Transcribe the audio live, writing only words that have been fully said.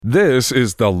This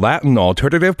is the Latin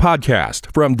Alternative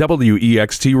Podcast from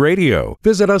WEXT Radio.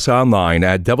 Visit us online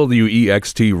at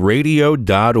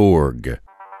wextradio.org.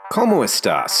 ¿Cómo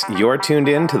estás? You're tuned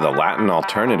in to the Latin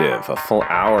Alternative, a full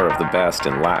hour of the best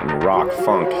in Latin rock,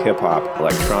 funk, hip-hop,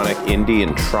 electronic, indie,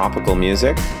 and tropical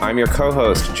music. I'm your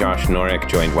co-host, Josh Norek,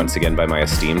 joined once again by my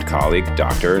esteemed colleague,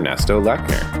 Dr. Ernesto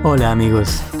Lechner. Hola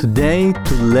amigos. Today,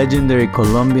 two legendary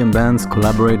Colombian bands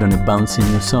collaborate on a bouncy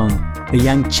new song. A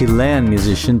young Chilean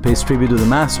musician pays tribute to the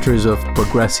masters of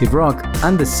progressive rock,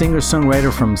 and the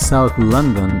singer-songwriter from South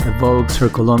London evokes her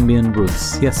Colombian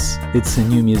roots. Yes, it's a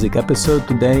new music episode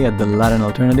today at the Latin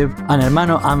Alternative. And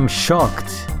hermano, I'm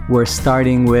shocked. We're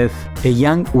starting with a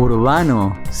young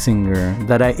Urbano singer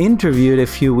that I interviewed a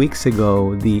few weeks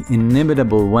ago, the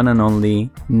inimitable one and only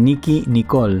Nicki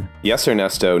Nicole. Yes,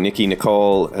 Ernesto, Nicki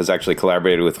Nicole has actually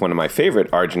collaborated with one of my favorite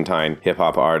Argentine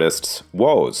hip-hop artists,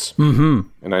 WOS. Mm-hmm.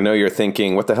 And I know you're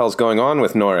thinking, what the hell's going on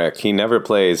with Norek? He never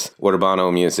plays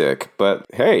Urbano music. But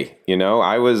hey, you know,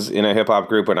 I was in a hip-hop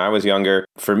group when I was younger.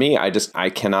 For me, I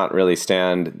cannot really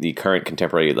stand the current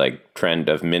contemporary trend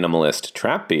of minimalist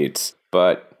trap beats.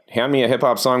 But hand me a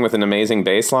hip-hop song with an amazing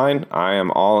bass line, I am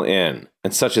all in.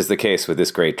 And such is the case with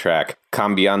this great track,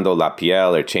 Cambiando la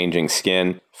Piel, or Changing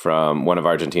Skin, from one of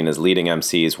Argentina's leading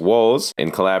MCs, WOS,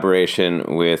 in collaboration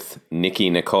with Nicki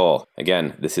Nicole.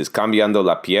 Again, this is Cambiando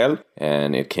la Piel,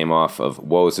 and it came off of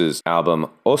WOS's album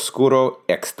Oscuro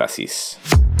Éxtasis.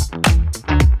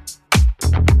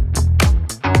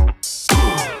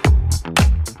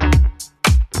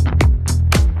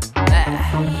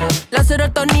 La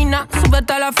serotonina sube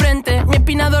hasta la frente. Mi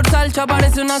espina dorsal ya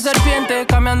parece una serpiente.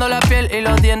 Cambiando la piel y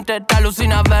los dientes. Te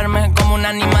alucinas verme como un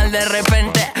animal de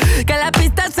repente. Que la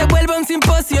pista se vuelva un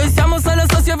simposio y seamos solo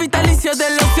socios vitalicios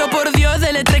del ocio. Por Dios,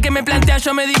 del estrés que me plantea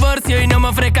yo me divorcio. Y no me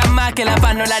ofrezcan más que la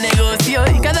paz no la negocio.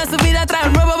 Y cada subida trae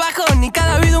un nuevo bajón y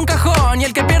cada vida un cajón. Y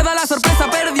el que pierda la sorpresa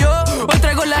perdió. Hoy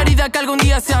traigo la herida que algún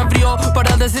día se abrió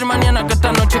para decir mañana que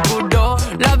esta noche curó.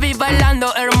 La vi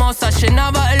bailando hermosa,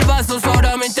 llenaba el vaso, su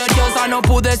hora misteriosa. No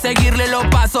pude seguirle los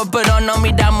pasos, pero nos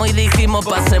miramos y dijimos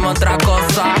pasemos otra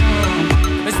cosa.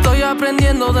 Estoy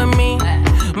aprendiendo de mí,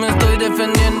 me estoy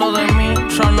defendiendo de mí.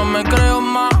 Ya no me creo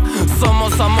más,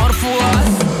 somos amor fugaz.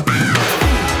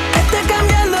 Estoy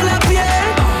cambiando la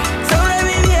piel,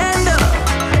 sobreviviendo.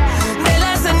 De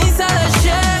la ceniza de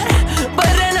ayer, voy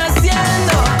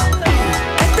renaciendo.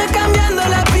 Estoy cambiando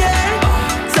la piel,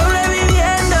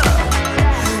 sobreviviendo.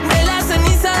 De la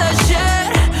ceniza de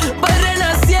ayer, voy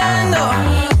renaciendo.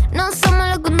 No somos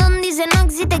lo que uno dice, no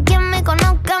existe quien me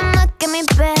conozca más que mi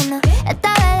pena.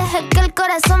 Esta vez dejé que el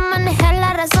corazón maneje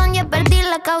la razón, ya perdí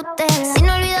la cautela. Sin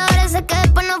olvidadores sé que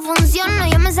después no funciona.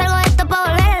 Yo me salgo de esto pa'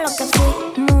 volver a lo que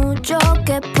fui. Mucho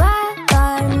que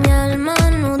pagar, mi alma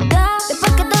no da.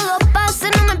 Después que todo pase,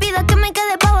 no me pidas que me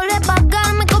quede pa' volver a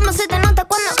pagarme. Como se te nota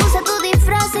cuando usas tu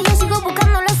disfraz. Yo sigo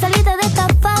buscando la salida de esta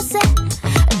fase.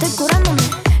 Estoy curándome,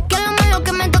 que lo malo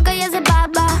que me toca ya se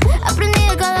papa. Aprendí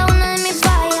de cada una de mis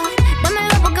fallas.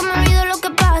 Dámelo porque me olvido lo que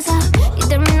pasa. Y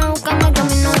termino buscando el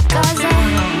camino de casa.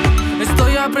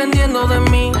 Estoy aprendiendo de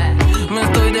mí, me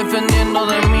estoy defendiendo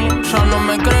de mí. Ya no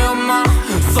me creo más,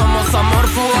 somos amor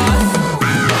fugaz.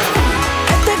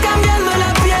 Estoy cambiando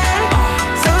la piel,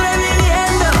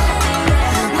 sobreviviendo.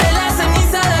 De la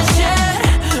ceniza de ayer,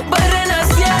 voy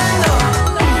renaciendo.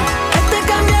 Estoy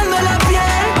cambiando la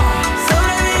piel,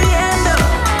 sobreviviendo.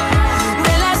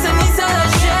 De la ceniza de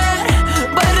ayer,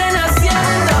 voy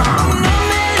renaciendo. No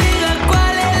me digas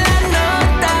cuál es la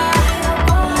nota,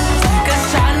 que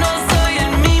ya no soy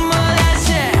el mismo de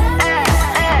ayer.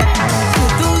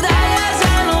 Tus dagas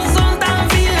ya no son tan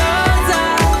filosas.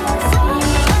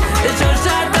 Yo ya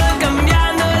estoy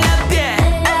cambiando la piel.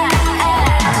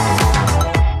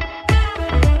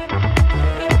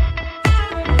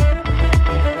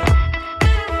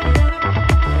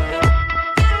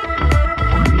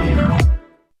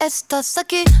 Estás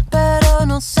aquí, pero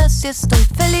no sé si estoy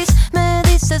feliz. Me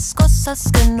dices cosas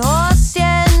que no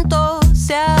siento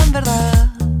sean verdad.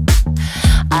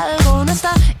 Algo no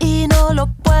está y no lo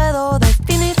puedo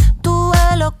definir. Tu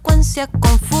elocuencia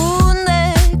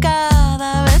confunde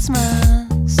cada vez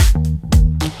más.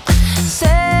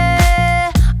 Sé,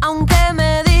 aunque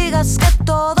me digas que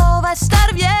todo va a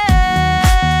estar bien,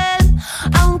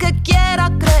 aunque quiera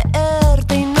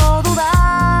creerte y no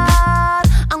dudar,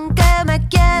 aunque me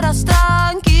quieras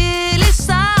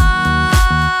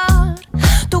tranquilizar,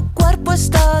 tu cuerpo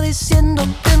está diciendo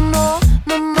que no.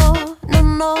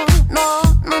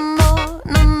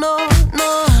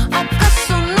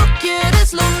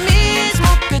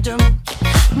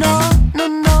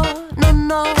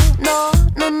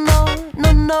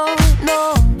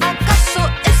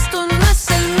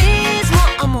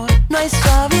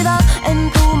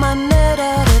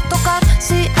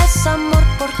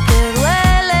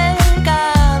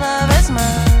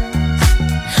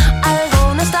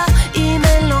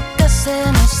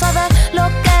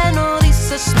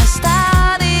 vez me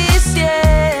está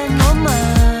diciendo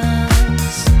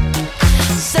más.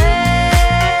 Sé,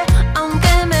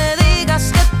 aunque me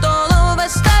digas que todo va a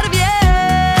estar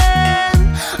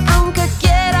bien, aunque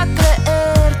quiera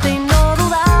creerte y no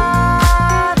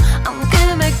dudar,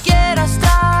 aunque me quieras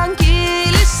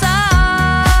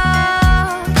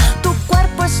tranquilizar, tu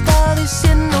cuerpo está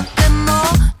diciendo que no,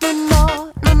 no,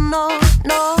 no, no,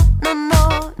 no, no,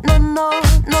 no, no, no,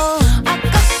 no.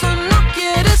 ¿Acaso no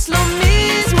quieres lo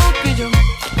mismo que yo?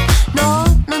 No,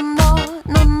 no, no,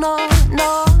 no, no, no,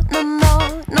 no, no,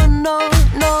 no, no,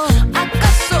 no.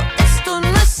 ¿Acaso esto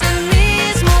no es el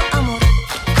mismo amor?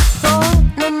 No,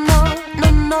 no, no,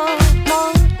 no, no,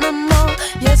 no, no, no.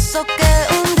 Y eso que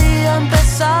un día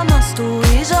empezamos tú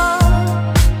y yo,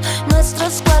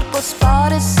 nuestros cuerpos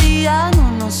parecían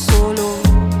uno solo.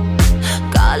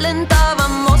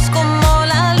 Calentábamos como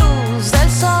la luz del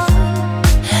sol.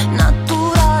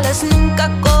 Naturales, nunca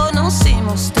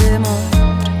conocimos temor.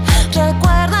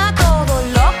 Recuerda todo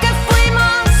lo que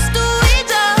fuimos tú y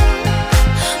yo.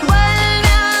 Vuelve a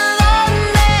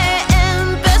donde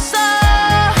empezó,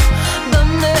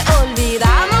 donde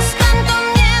olvidamos tanto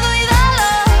miedo y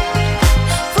dolor.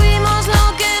 Fuimos lo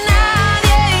que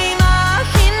nadie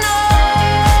imaginó.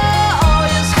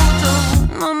 Hoy escucho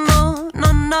no, no, no,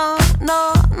 no, no,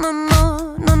 no, no, no,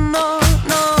 no, no.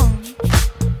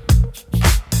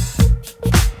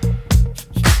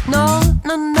 No,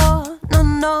 no, no, no, no,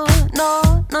 no,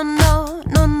 no, no, no,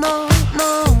 no, no.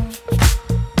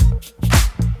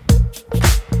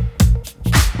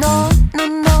 No, no, no,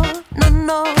 no, no,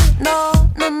 no, no,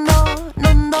 no, no,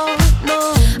 no, no.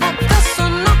 ¿Acaso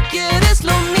no quieres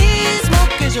lo mismo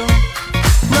que yo?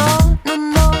 No, no,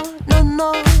 no, no,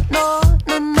 no, no,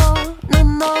 no, no, no,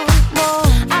 no, no.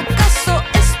 ¿Acaso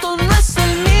esto no es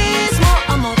el mismo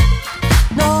amor?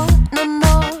 No, no,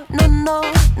 no, no, no,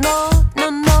 no, no,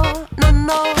 no, no,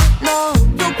 no, no.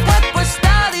 Tu cuerpo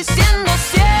está diciendo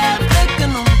siempre que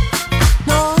no.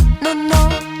 No, no, no,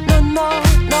 no, no,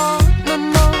 no, no,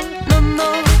 no, no, no,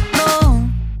 no.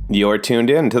 You're tuned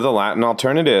in to the Latin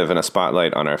Alternative and a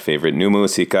spotlight on our favorite new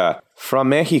música. From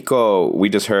Mexico, we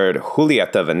just heard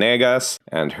Julieta Venegas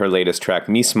and her latest track,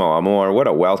 Mismo Amor. What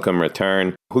a welcome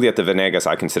return. Julieta Venegas,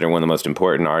 I consider one of the most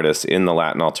important artists in the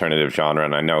Latin alternative genre,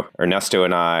 and I know Ernesto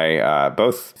and I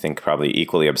both think probably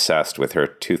equally obsessed with her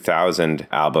 2000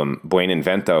 album, Buen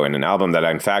Invento, and an album that,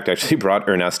 in fact, actually brought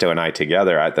Ernesto and I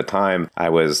together. At the time, I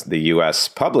was the U.S.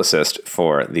 publicist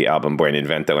for the album Buen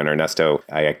Invento, and Ernesto,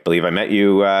 I believe I met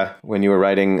you when you were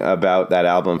writing about that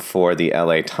album for the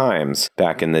LA Times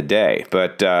back in the day.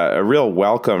 But a real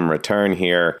welcome return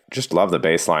here. Just love the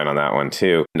bass line on that one,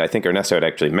 too. And I think Ernesto had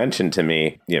actually mentioned to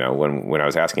me, you know, when I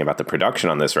was asking about the production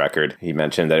on this record, he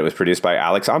mentioned that it was produced by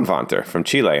Alex Anwandter from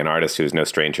Chile, an artist who's no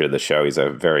stranger to the show. He's a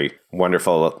very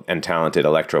wonderful and talented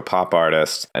electro-pop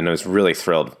artist, and I was really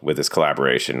thrilled with his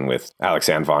collaboration with Alex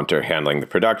Anwandter handling the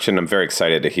production. I'm very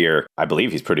excited to hear, I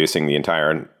believe he's producing the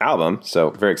entire album, so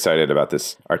very excited about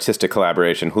this artistic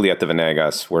collaboration. Julieta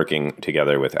Venegas working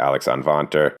together with Alex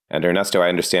Anwandter. And Ernesto, I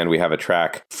understand we have a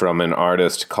track from an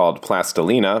artist called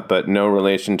Plastilina, but no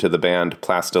relation to the band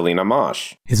Plastilina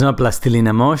Mosh. It's not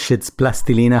Plastilina Mosh, it's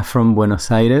Plastilina from Buenos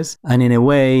Aires. And in a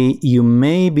way, you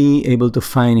may be able to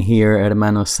find here,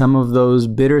 hermanos, some of those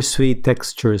bittersweet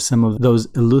textures, some of those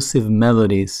elusive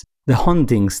melodies, the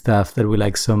haunting stuff that we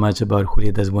like so much about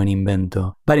Julieta's Buen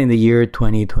Invento. But in the year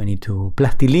 2022,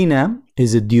 Plastilina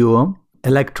is a duo,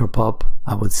 electropop,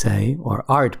 I would say, or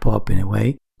art pop in a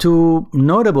way. Two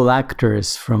notable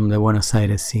actors from the Buenos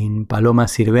Aires scene, Paloma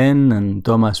Sirven and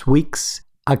Thomas Weeks,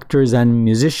 actors and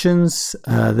musicians.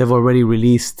 They've already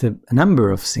released a number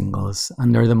of singles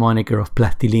under the moniker of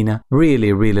Plastilina.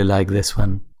 Really, really like this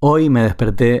one. Hoy me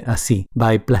desperté así,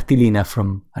 by Plastilina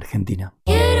from Argentina.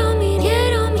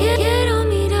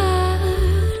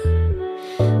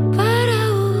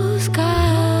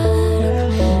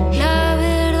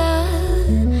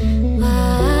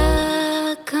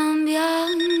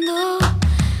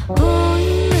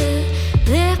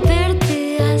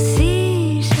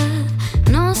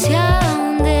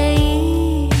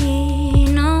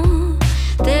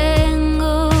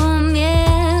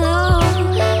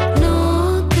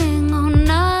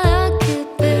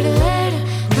 Perder,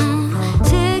 no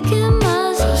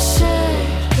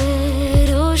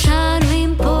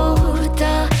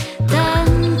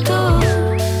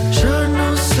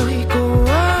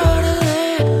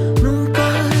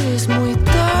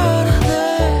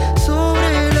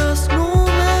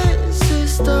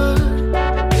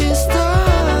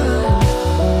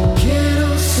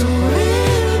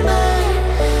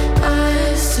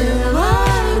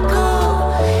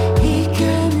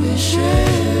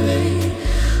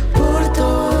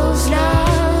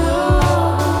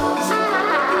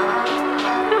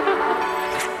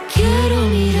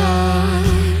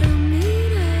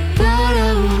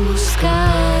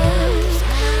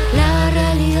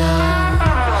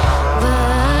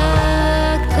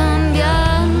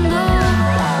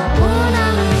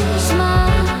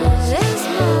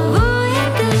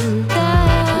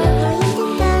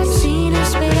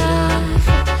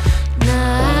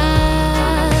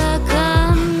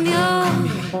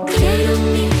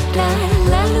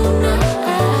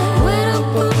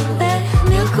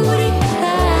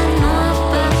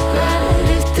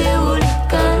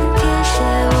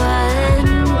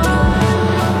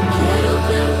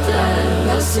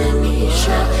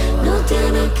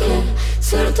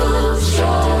cierto,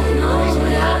 yo no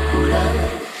voy a apurar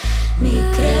mi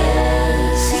crecimiento.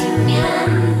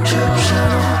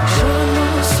 Yo no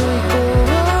soy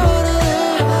cobarde,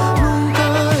 nunca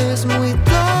es muy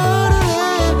tarde.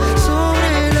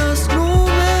 Sobre las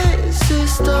nubes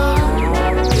está.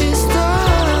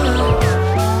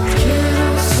 Quiero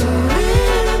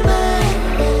subirme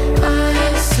a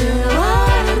ese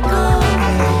barco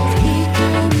y que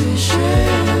me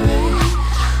lleve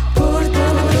por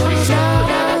todos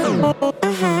lados.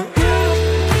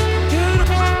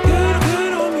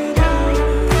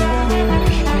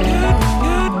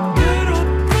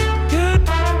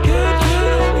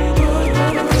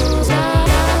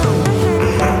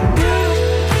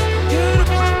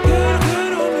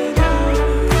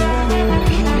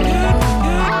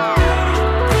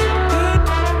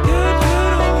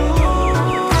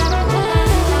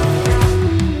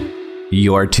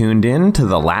 You're tuned in to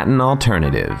the Latin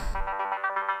Alternative.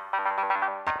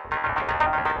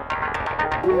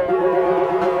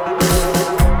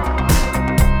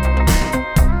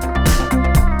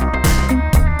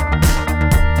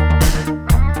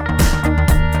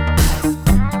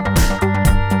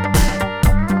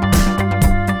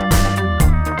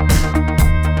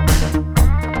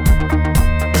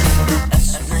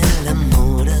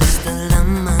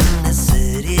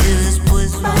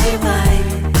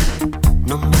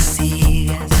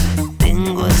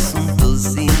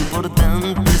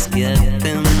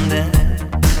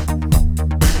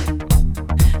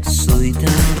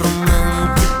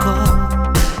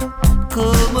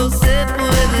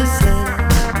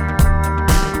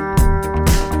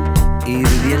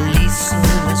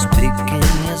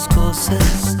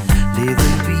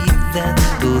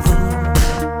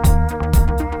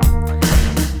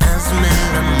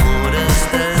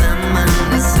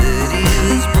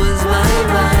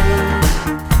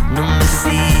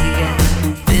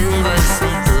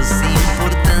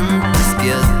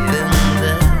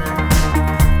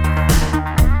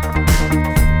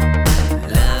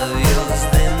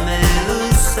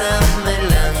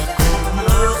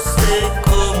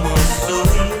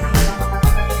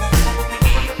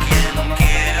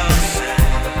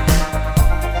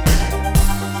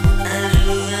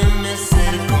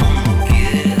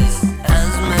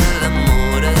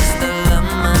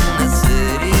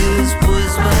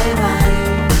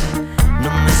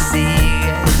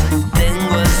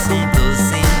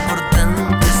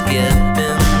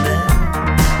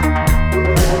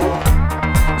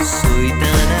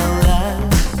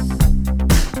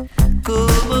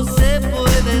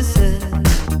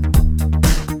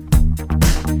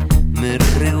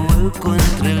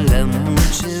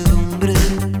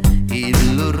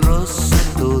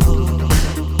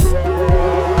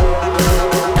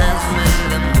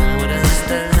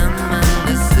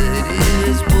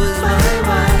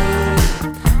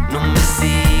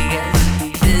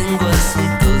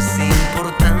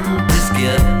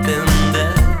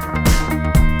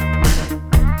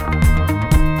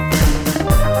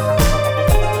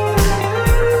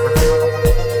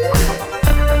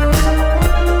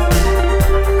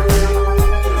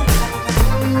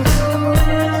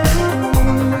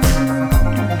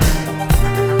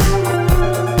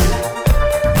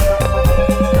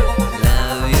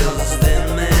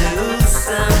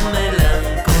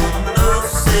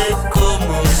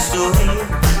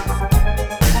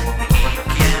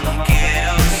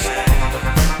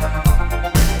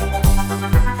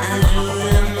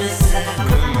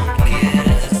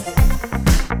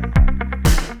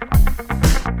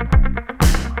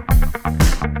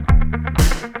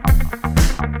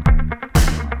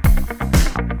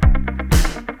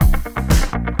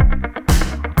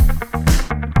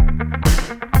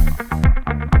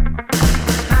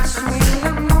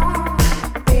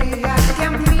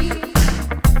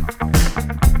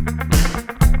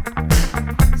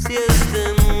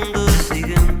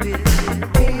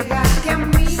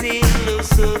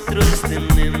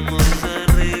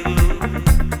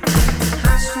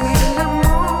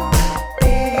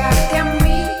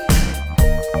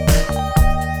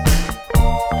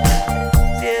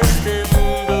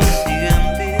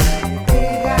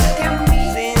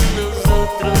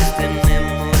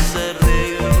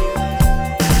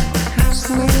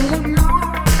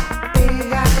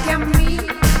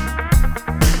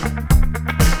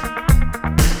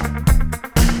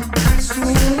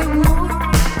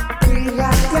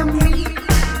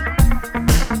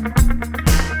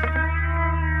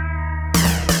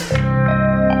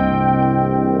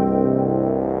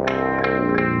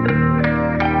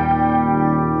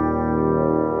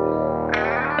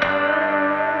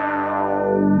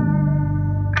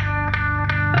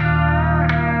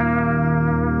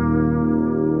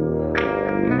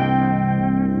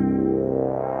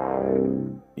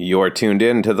 You're tuned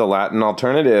in to the Latin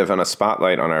Alternative and a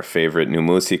spotlight on our favorite new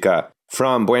música.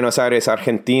 From Buenos Aires,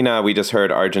 Argentina, we just heard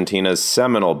Argentina's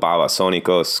seminal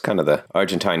Babasonicos, kind of the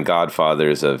Argentine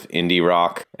godfathers of indie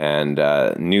rock, and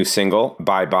new single,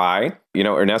 Bye Bye. You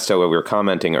know, Ernesto, we were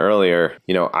commenting earlier,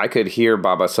 you know, I could hear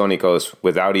Babasonicos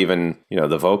without even, you know,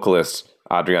 the vocalist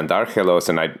Adrián Dargelos,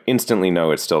 and I instantly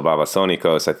know it's still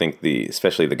Babasonicos. I think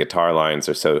especially the guitar lines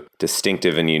are so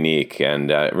distinctive and unique, and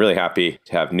really happy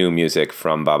to have new music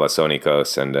from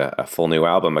Babasonicos and a full new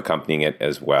album accompanying it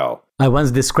as well. I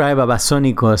once described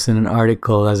Babasonicos in an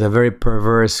article as a very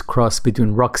perverse cross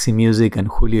between Roxy Music and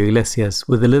Julio Iglesias,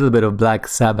 with a little bit of Black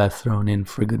Sabbath thrown in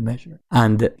for good measure.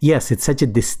 And yes, it's such a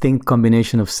distinct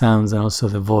combination of sounds and also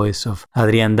the voice of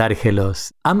Adrián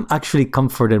Dargelos. I'm actually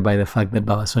comforted by the fact that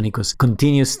Babasonicos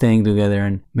continues staying together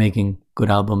and making good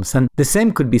albums. And the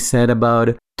same could be said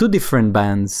about two different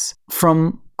bands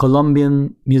from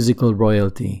Colombian musical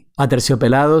royalty.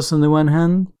 Aterciopelados on the one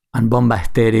hand, and Bomba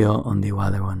Estereo on the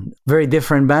other one. Very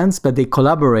different bands, but they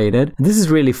collaborated. And this is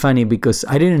really funny because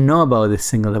I didn't know about this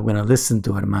single that we're going to listen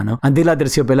to, hermano, until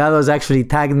Aterciopelados actually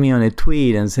tagged me on a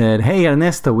tweet and said, hey,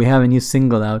 Ernesto, we have a new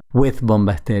single out with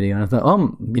Bomba Estereo. And I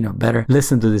thought, better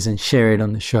listen to this and share it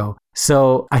on the show.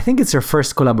 So I think it's their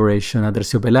first collaboration,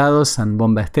 Aterciopelados and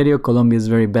Bomba Estereo, Colombia's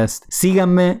very best.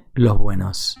 Síganme los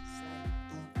buenos.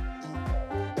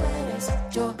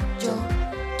 Yo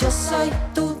soy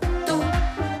tú.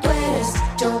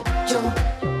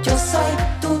 Yo soy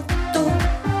tú, tú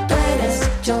eres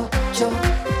yo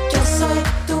soy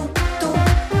tú, tú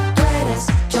eres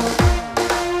yo.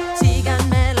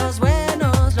 Síganme los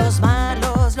buenos, los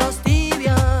malos, los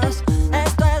tibios.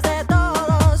 Esto es de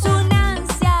todos,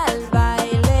 únanse al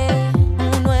baile.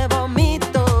 Un nuevo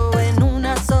mito en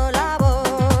una sola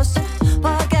voz,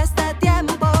 porque este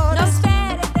tiempo nos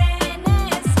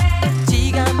pertenece.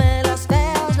 Síganme los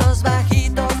feos, los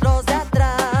bajitos, los de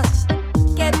atrás.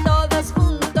 Que todos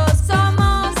juntos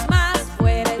somos más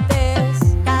fuertes.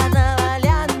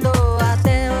 Carnavaleando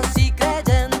ateos y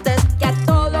creyentes. Que a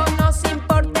todos nos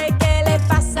importe qué le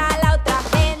pasa a la otra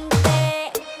gente.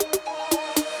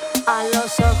 A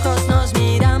los ojos nos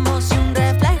miramos y un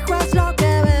reflejo es lo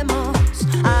que vemos.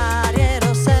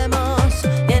 Arrieros hemos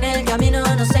y en el camino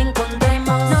nos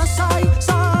encontremos. No soy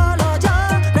solo yo,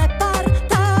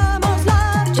 repartámoslo.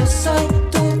 Yo soy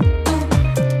tú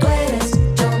eres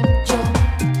yo.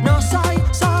 No soy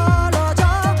solo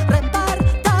yo,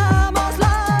 repartámoslo.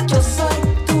 Yo soy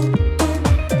tú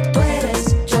eres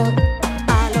yo.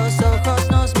 A los ojos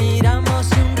nos miramos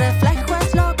y un reflejo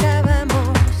es lo que vemos.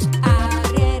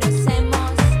 Arrieros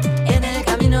hemos y en el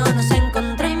camino nos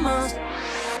encontremos.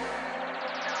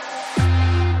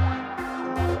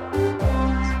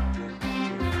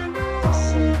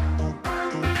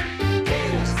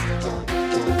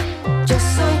 Yo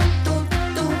soy tú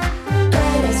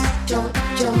eres yo.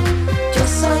 Yo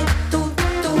soy tú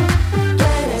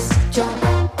eres yo.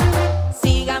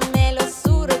 Síganme los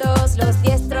zurdos, los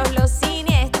diestros, los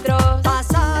siniestros.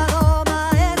 Pasado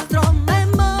maestro,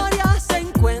 memorias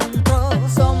encuentro.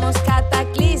 Somos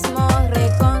cataclismos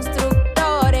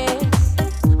reconstructores.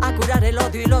 A curar el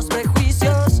odio y los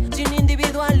prejuicios sin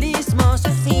individualismos.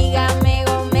 Síganme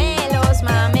gomelos,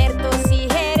 mamertos y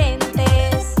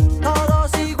gerentes.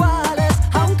 Todos iguales,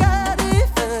 aunque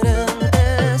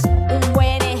diferentes. Un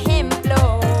buen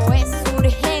ejemplo es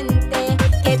urgente.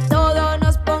 Que todos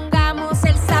nos pongamos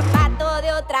el zapato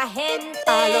de otra gente.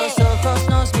 A los ojos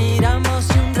nos miramos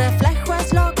y un reflejo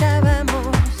es lo que vemos.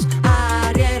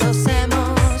 Arrieros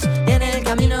hemos y en el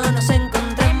camino nos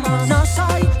encontremos. No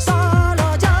soy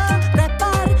solo yo,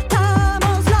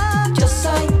 repartámoslo. Yo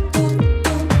soy tú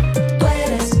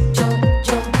eres yo.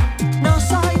 No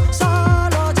soy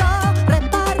solo yo,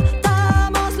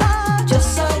 repartámoslo. Yo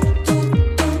soy tú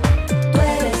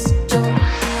eres yo.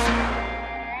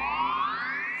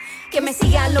 Que me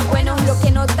sigan los buenos, los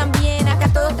que no también. Acá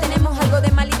todos tenemos algo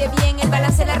de mal y de bien. El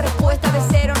balance es la respuesta de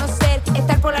ser o no ser.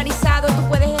 Estar polarizado, tú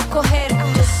puedes escoger.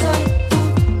 Yo soy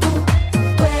tú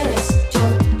eres yo.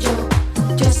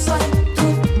 Yo soy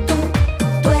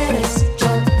tú eres yo.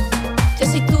 Yo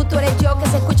soy tú eres yo. Que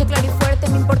se escuche claro y fuerte.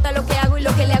 Me importa lo que hago y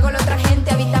lo que le hago a la otra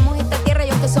gente. Habitamos esta tierra y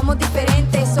aunque somos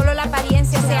diferentes, solo la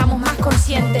apariencia, seamos más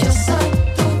conscientes. Yo soy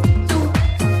tú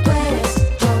eres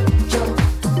yo.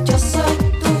 Yo soy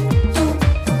tú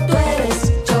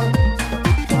eres yo.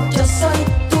 Yo soy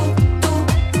tú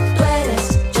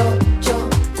eres yo.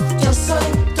 Yo soy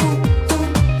tú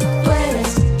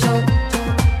eres yo.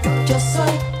 Yo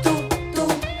soy tú.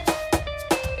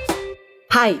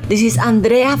 Hi, this is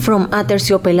Andrea from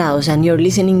Aterciopelados, and you're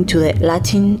listening to the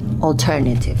Latin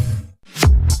Alternative.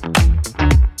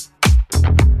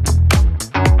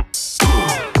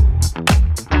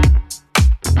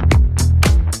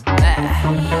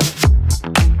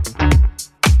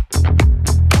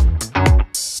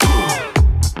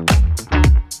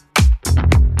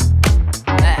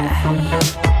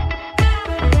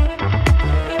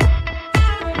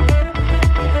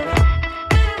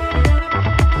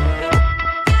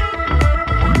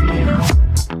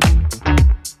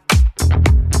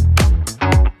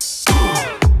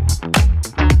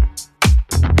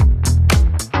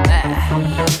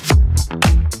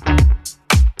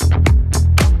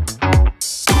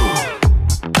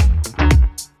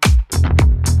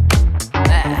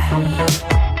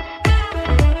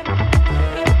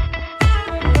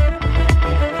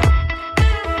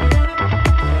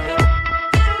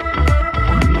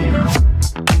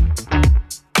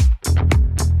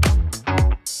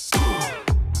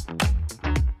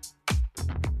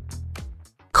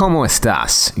 ¿Cómo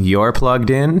estás? You're plugged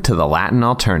in to the Latin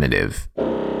alternative.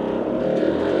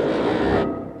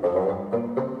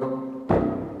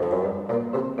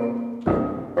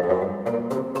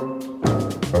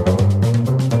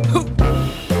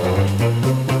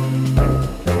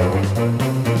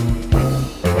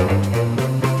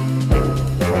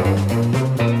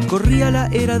 Corría la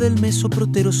era del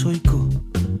mesoproterozoico,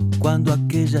 cuando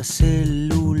aquella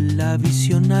célula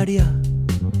visionaria,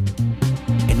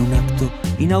 en un acto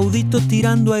inaudito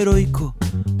tirando a heroico,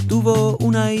 tuvo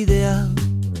una idea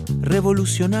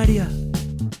revolucionaria.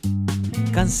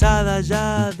 Cansada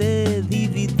ya de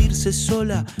dividirse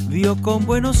sola, vio con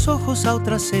buenos ojos a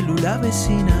otra célula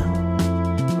vecina.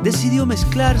 Decidió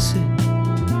mezclarse,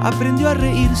 aprendió a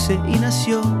reírse y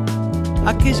nació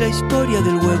aquella historia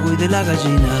del huevo y de la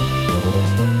gallina.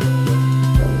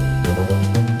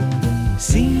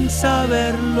 Sin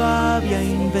saberlo había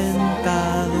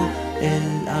inventado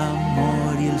el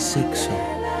amor y el sexo.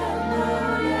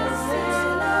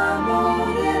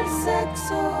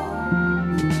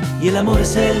 Y el amor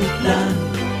es el plan,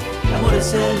 el amor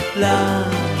es el plan,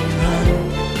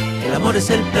 el amor es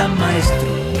el plan maestro.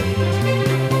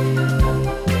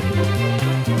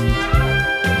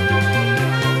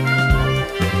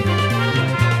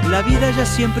 La vida ya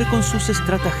siempre con sus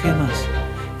estratagemas,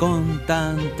 con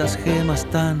tantas gemas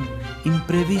tan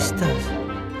imprevistas.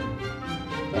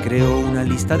 Creó una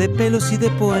lista de pelos y de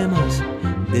poemas,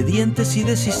 de dientes y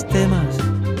de sistemas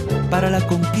para la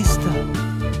conquista.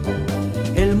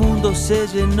 El mundo se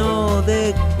llenó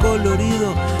de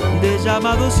colorido, de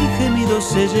llamados y gemidos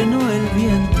se llenó el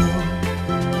viento.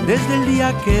 Desde el día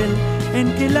aquel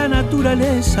en que la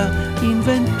naturaleza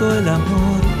inventó el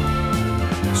amor,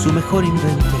 su mejor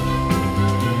invento.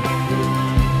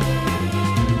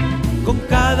 Con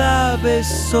cada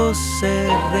beso se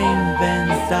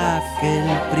reinventa aquel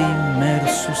primer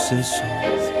suceso.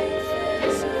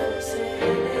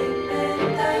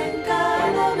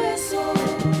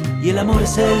 Y el amor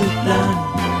es el plan,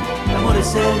 el amor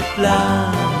es el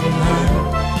plan,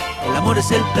 el amor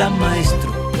es el plan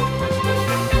maestro.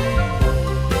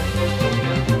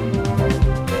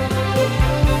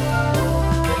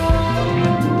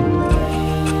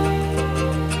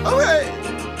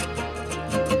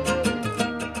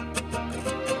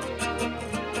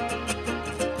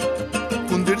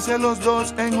 Fundirse los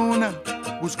dos en una,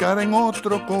 buscar en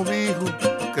otro cobijo,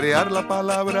 crear la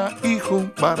palabra hijo,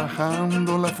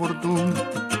 barajando la fortuna,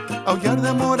 aullar de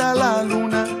amor a la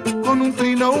luna, con un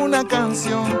trino una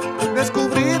canción,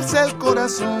 descubrirse el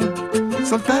corazón,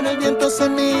 soltar el viento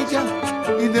semilla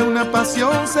y de una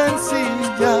pasión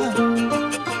sencilla.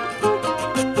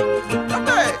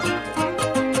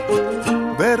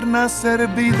 Ver nacer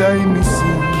vida y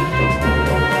misión.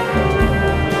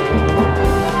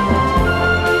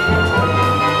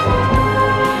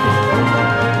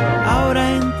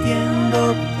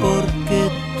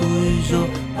 Porque tú y yo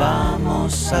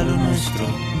vamos a lo nuestro.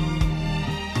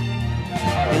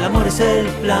 El amor es el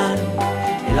plan,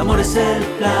 el amor es el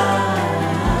plan,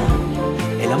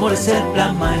 el amor es el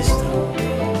plan maestro.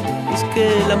 Es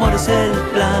que el amor es el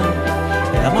plan,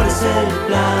 el amor es el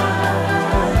plan,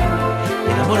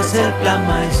 el amor es el plan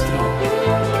maestro.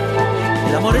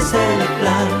 El amor es el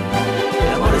plan, el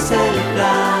amor es el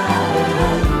plan,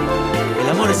 el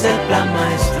amor es el plan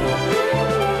maestro.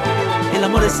 El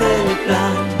amor es el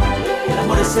plan, el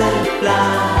amor es el plan,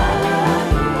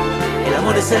 el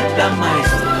amor es el plan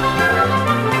maestro.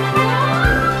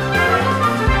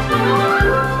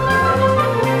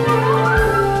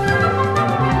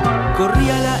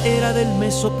 Corría la era del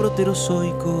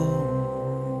mesoproterozoico.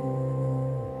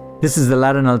 This is the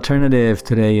Latin Alternative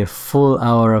today, a full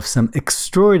hour of some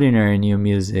extraordinary new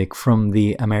music from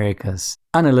the Americas.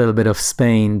 And a little bit of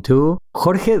Spain too.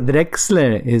 Jorge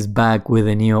Drexler is back with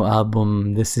a new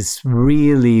album. This is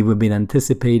really, we've been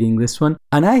anticipating this one.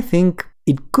 And I think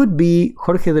it could be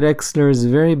Jorge Drexler's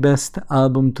very best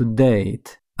album to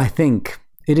date. I think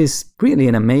it is really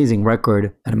an amazing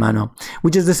record, hermano.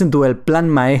 We just listened to El Plan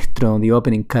Maestro, the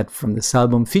opening cut from this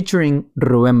album, featuring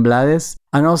Rubén Blades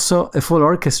and also a full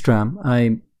orchestra.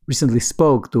 I recently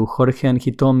spoke to Jorge and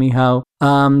he told me how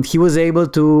he was able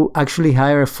to actually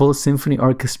hire a full symphony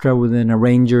orchestra with an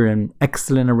arranger, an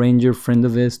excellent arranger friend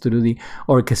of his, to do the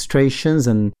orchestrations,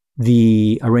 and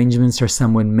the arrangements are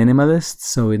somewhat minimalist,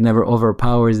 so it never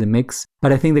overpowers the mix.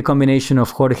 But I think the combination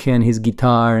of Jorge and his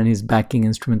guitar and his backing,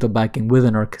 instrumental backing with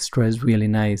an orchestra is really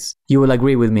nice. You will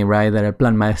agree with me, right, that El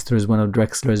Plan Maestro is one of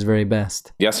Drexler's very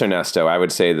best? Yes, Ernesto. I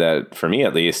would say that, for me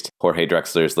at least, Jorge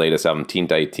Drexler's latest album,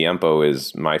 Tinta y Tiempo,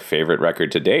 is my favorite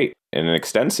record to date. an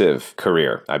extensive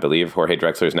career. I believe Jorge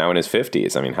Drexler is now in his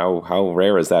 50s. I mean, how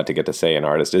rare is that to get to say an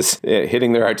artist is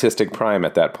hitting their artistic prime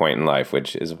at that point in life,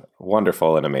 which is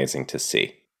wonderful and amazing to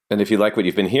see. And if you like what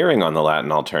you've been hearing on The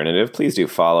Latin Alternative, please do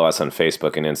follow us on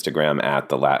Facebook and Instagram at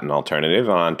The Latin Alternative.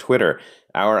 And on Twitter,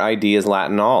 our ID is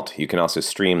Latin Alt. You can also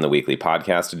stream the weekly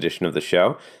podcast edition of the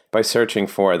show by searching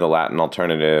for The Latin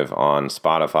Alternative on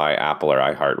Spotify, Apple, or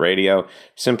iHeartRadio,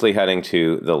 simply heading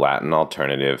to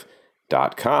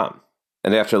thelatinalternative.com.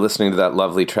 And after listening to that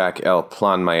lovely track El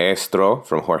Plan Maestro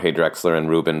from Jorge Drexler and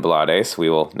Ruben Blades, we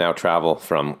will now travel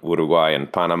from Uruguay and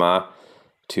Panama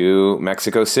to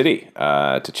Mexico City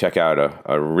to check out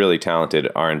a really talented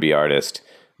R&B artist,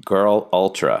 Girl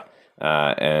Ultra.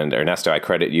 And Ernesto, I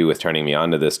credit you with turning me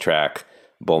on to this track,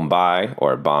 Bombay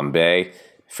or Bombay.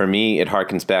 For me, it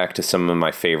harkens back to some of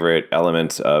my favorite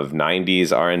elements of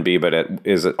 90s R&B, but it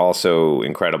is also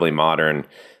incredibly modern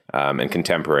and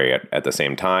contemporary at the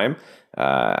same time.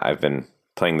 I've been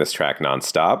playing this track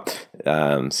nonstop,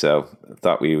 so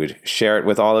thought we would share it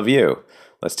with all of you.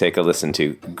 Let's take a listen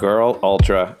to Girl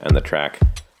Ultra and the track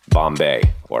Bombay,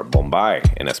 or Bombay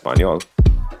in Español.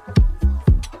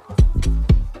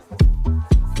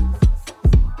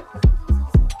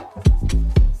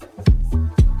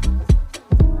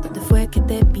 ¿Dónde fue que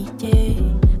te pillé?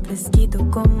 Fresquito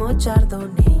como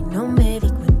chardonnay. No me di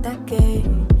cuenta que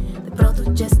de pronto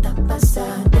ya está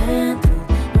pasada dentro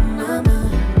de una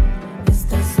mano.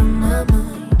 Esta es una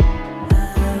mano.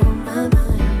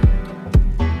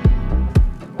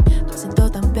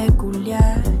 Tan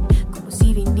peculiar, como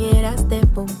si vinieras de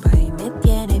Bombay, me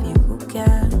tiene bien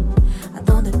juqueado. ¿A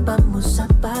dónde vamos a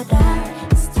parar?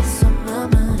 Esta es una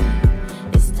mano,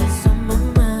 esta es una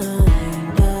mano,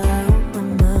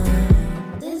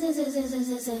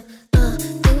 tú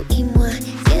y moi,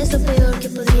 ¿qué es lo peor que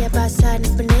podría pasar?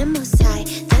 Nos ponemos high,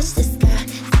 touch the sky.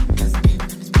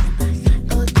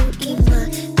 Oh, tú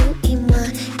y moi,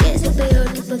 ¿qué es lo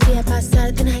peor que podría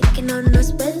pasar? Tonight que no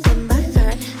nos pueden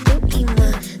bajar.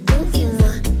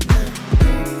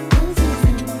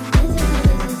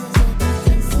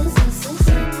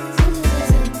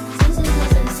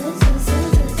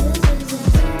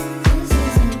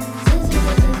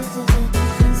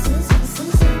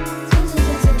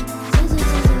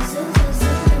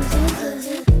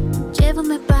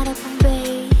 Llévame para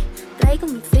Bombay, traigo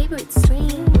mi favorite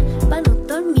string, para no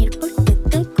dormir porque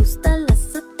te gusta la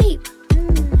sativa.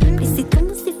 Prisi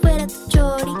como si fuera tu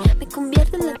chori, me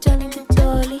convierto en la Jolly de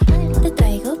Jolly. Te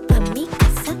traigo pa' mi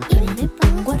casa y me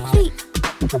pongo arriba.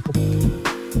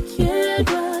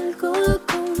 Quiero algo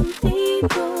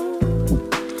contigo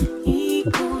y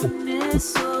con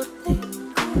eso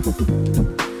tengo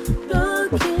lo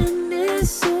que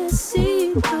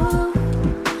necesito.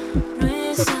 No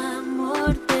es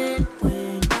amor del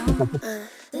bueno.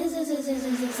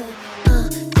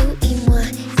 Tú y moi,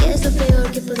 ¿qué es lo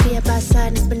peor que podría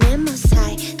pasar? Nos ponemos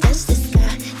high, touch the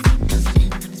sky.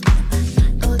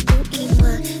 Oh, tú y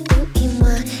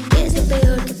moi, ¿qué es lo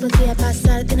peor que podría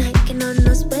pasar? Tonight que no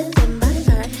nos pueden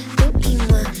bajar. Tú y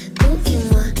moi,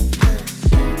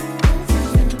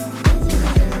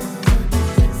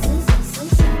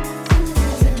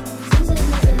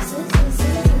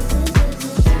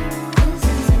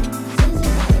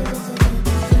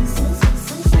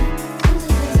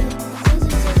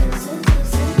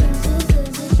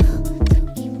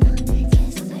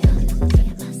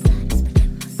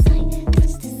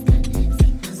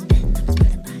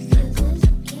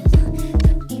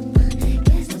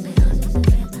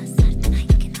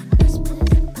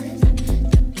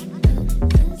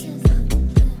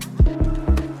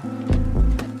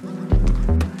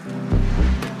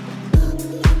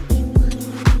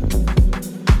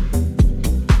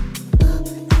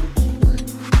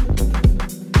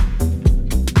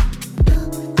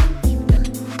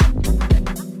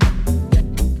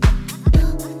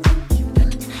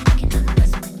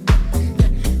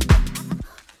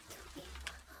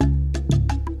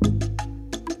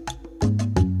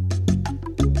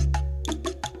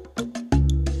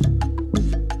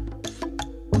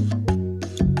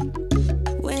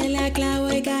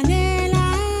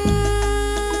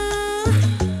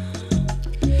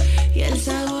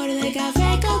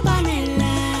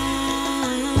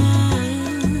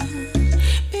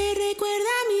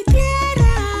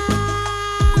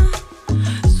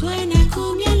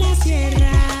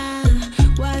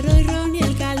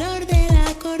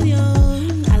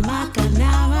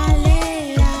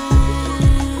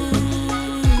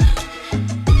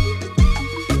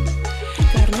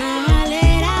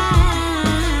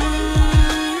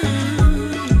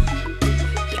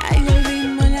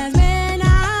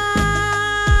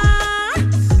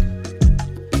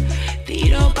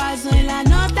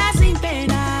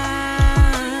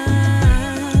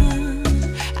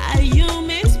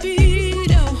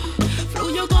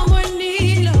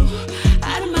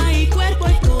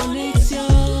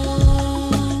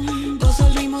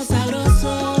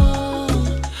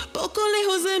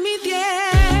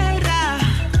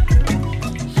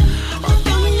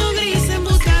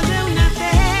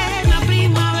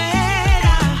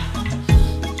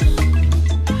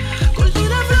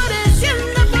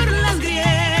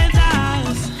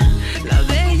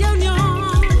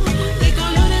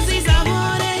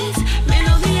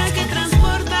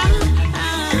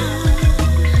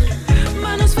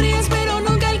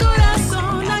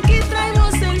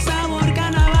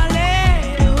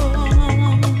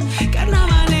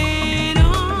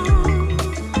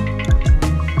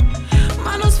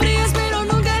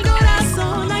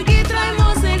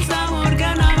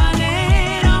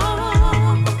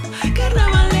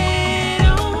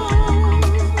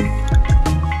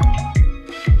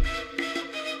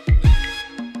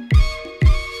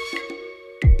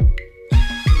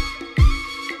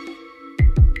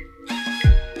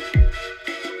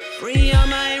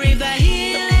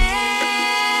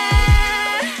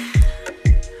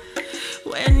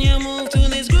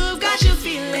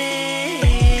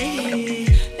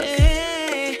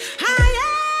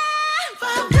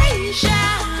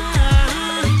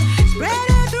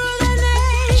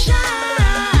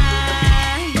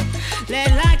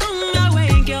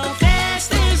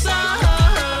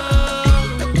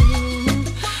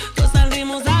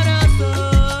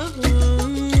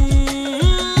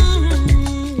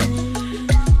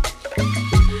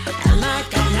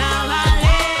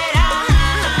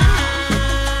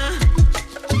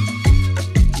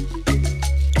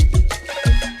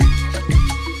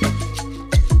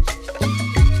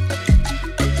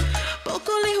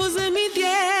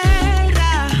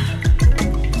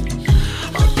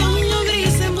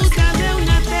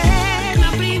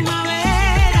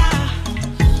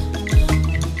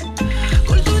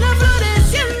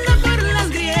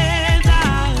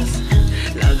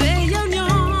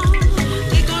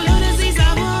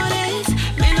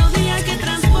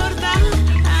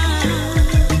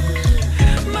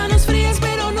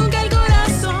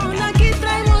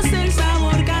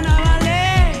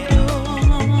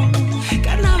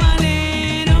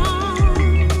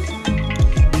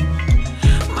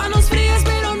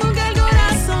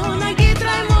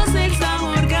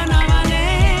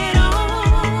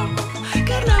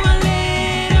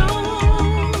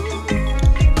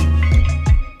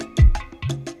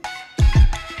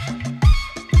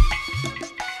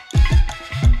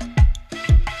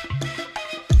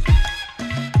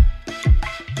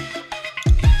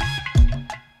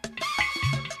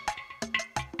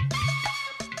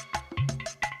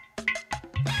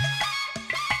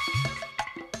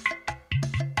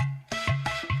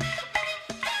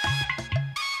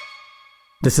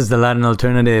 This is the Latin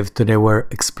Alternative. Today we're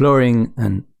exploring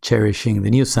and cherishing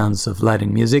the new sounds of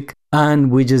Latin music.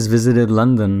 And we just visited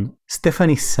London.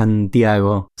 Stephanie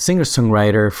Santiago,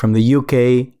 singer-songwriter from the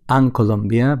UK and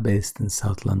Colombia, based in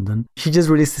South London. She just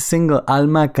released a single,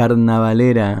 Alma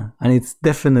Carnavalera, and it's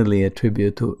definitely a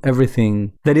tribute to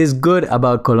everything that is good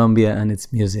about Colombia and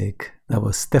its music. That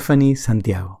was Stephanie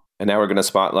Santiago. And now we're going to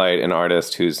spotlight an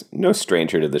artist who's no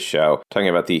stranger to the show, talking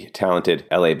about the talented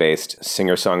LA-based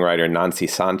singer-songwriter Nancy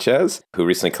Sanchez, who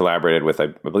recently collaborated with, I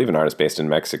believe, an artist based in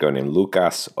Mexico named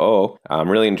Lucas O.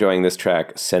 I'm really enjoying this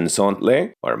track,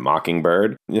 Sensontle, or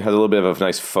Mockingbird. It has a little bit of a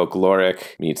nice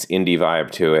folkloric meets indie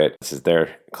vibe to it. This is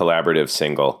their collaborative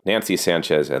single, Nancy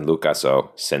Sanchez and Lucas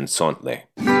O, Sensontle.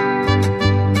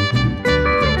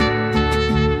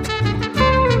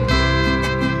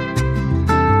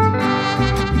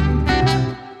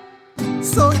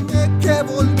 Soñé que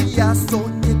volvías,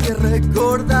 soñé que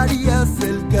recordarías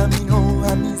el camino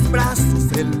a mis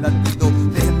brazos, el latido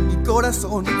de mi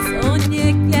corazón.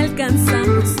 Soñé que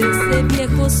alcanzamos ese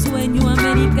viejo sueño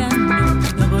americano.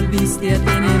 No volviste a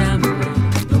tener amor,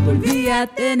 no volví a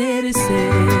tener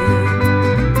sed.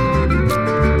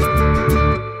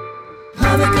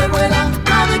 Ave que vuela,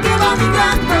 ave que va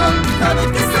migrando,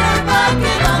 sabe que se va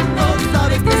quedando,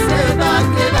 sabe que se va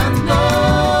quedando.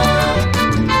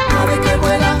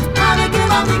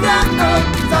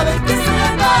 Sabe que se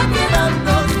va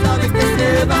quedando, sabe que se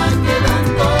va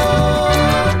quedando.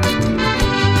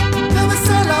 Me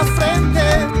besé la frente,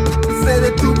 se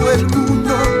detuvo el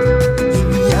mundo y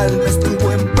mi alma estuvo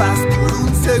en paz por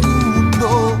un segundo.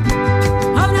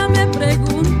 Ahora me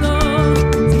pregunto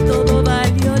si todo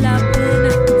valió la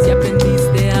pena, si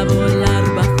aprendiste a volar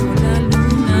bajo la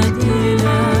luna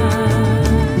llena.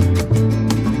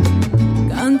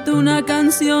 Canto una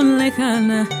canción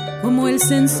lejana como el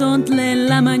sensontle en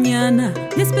la mañana.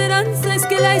 Mi esperanza es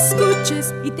que la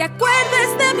escuches y te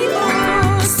acuerdes de mi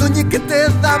voz. Soñé que te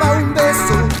daba un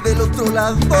beso del otro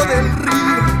lado del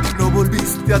río. No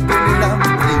volviste a tener hambre,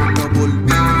 no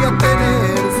volví a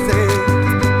tener sed.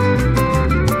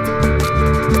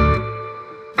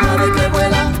 Ave que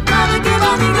vuela, ave que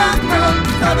va migrando,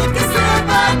 sabe que se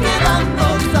va quedando,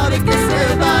 sabe que se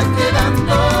va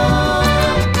quedando.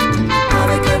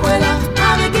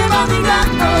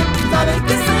 Sabe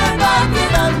que se va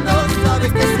quedando, sabe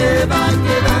que se va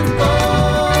quedando.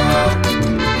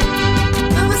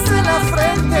 Me besé la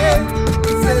frente,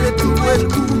 se detuvo el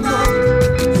mundo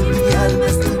y mi alma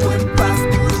estuvo en paz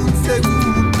por un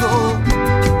segundo.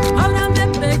 Ahora me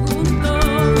pregunto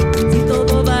si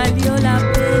todo valió la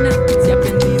pena, si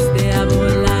aprendiste a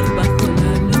volar bajo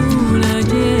la luna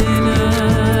llena.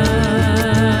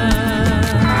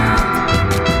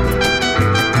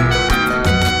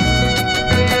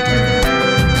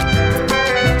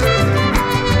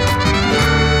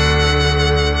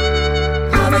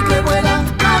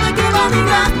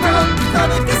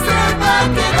 Sabe que se va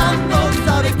quedando,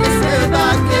 sabe que se va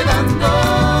quedando.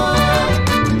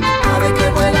 Ave que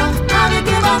vuela, ave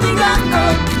que va migrando,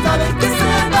 sabe que se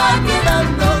va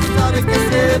quedando, sabe que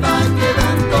se va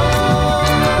quedando.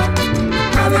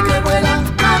 Ave que vuela,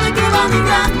 ave que va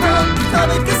migrando,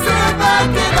 sabe que se va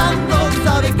quedando,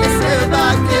 sabe que se va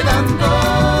quedando.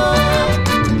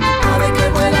 Ave que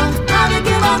vuela, ave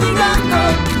que va migrando,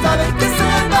 sabe que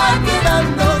se va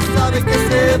quedando, sabe que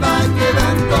se va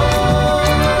quedando.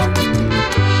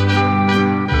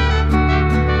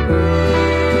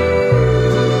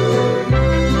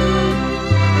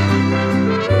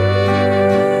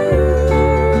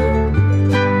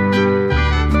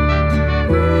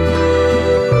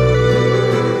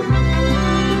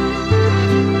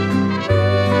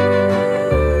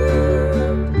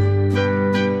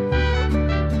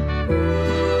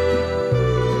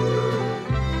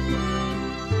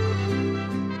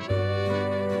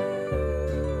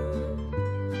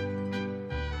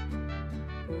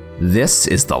 This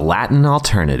is the Latin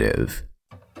Alternative.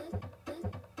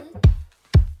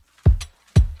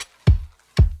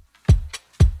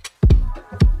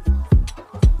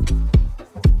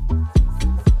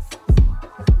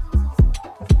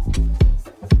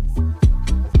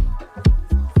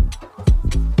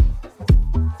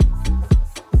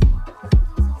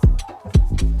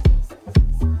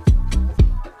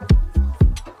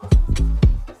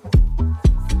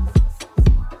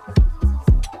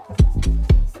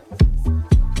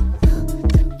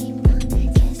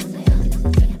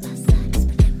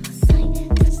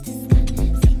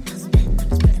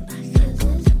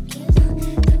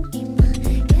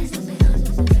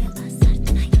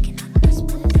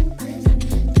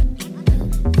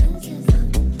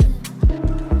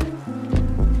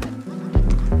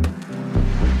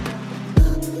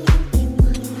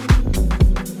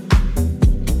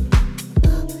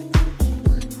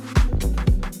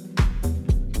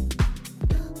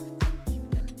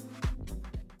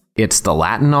 It's the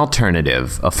Latin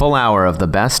Alternative, a full hour of the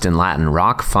best in Latin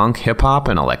rock, funk, hip-hop,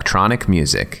 and electronic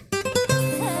music.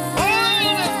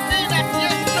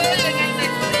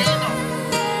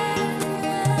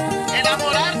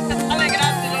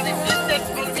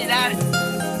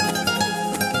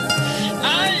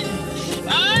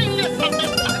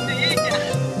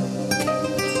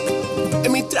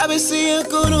 En mi travesía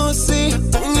conocí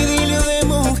un idilio de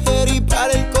mujer y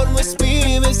para el colmo es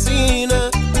mi vecina.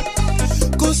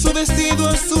 Con su vestido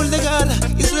azul de gala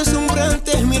y su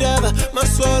deslumbrante mirada, más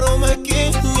su aroma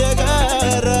que me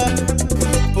agarra.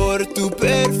 Por tu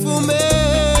perfume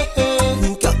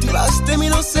cautivaste mi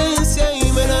inocencia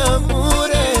y me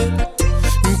enamoré.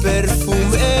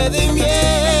 Perfume de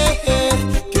miel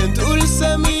que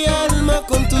endulza mi alma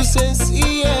con tu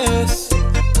sencillez.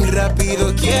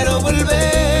 Rápido quiero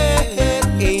volver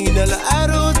e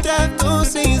inhalar otra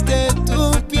dosis de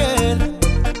tu piel.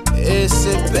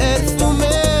 Ese perfume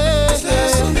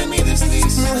de mi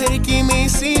desliz, mujer que me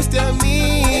hiciste a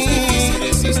mí. Es difícil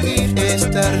resistir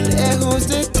estar lejos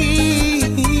de ti.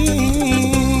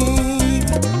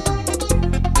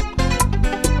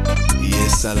 Y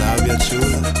esa labia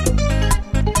chula,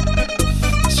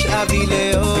 Xavi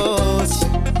Leos.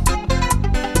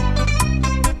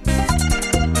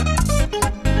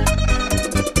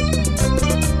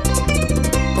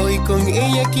 Con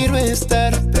ella quiero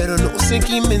estar, pero no sé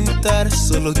qué inventar,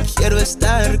 solo quiero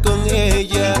estar con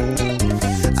ella.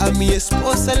 A mi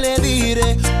esposa le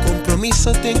diré,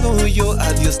 compromiso tengo yo,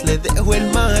 a Dios le dejo el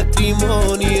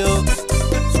matrimonio.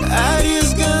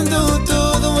 Arriesgando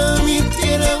todo a mi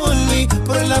tierra volví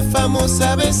por la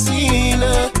famosa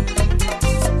vecina.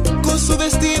 Con su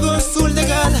vestido azul de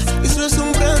gala y su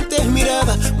deslumbrante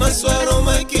mirada, más su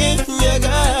aroma que me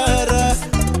agarra.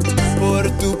 Por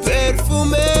tu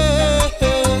perfume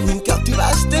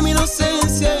cautivaste mi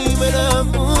inocencia y me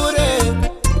enamoré.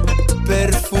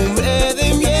 Perfume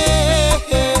de miel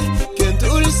que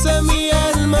endulza mi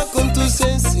alma con tu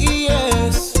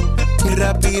sencillez.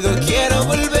 Rápido quiero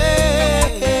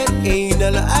volver e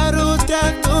inhalar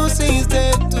otra dosis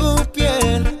de tu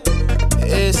piel.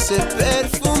 Ese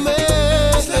perfume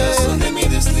de mi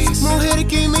desliz, mujer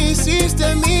que me hiciste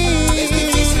a mí. Es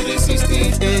difícil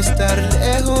resistir estar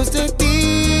lejos de ti.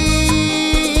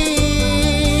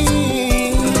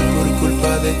 Por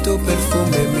culpa de tu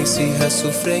perfume mis hijas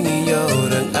sufren y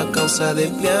lloran a causa de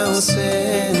mi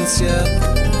ausencia.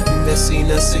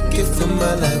 Vecina, sé que fue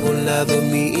mal, hago a un lado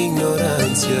mi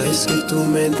ignorancia. Es que tú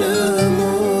me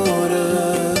enamoras.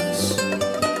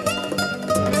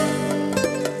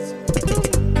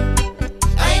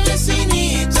 Ay,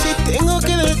 vecinita, si tengo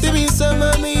que darte visa,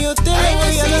 mami, yo te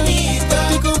voy a dar.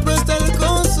 Te compro hasta el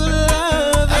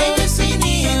consulado. Ay,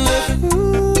 vecinita.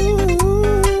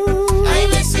 Ay,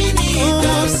 vecinita.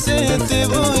 Como sea te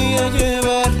voy a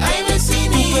llevar. Ay,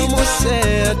 vecinita. Como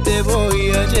sea te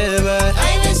voy a llevar.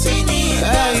 Ay,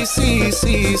 vecinita. Ay, sí,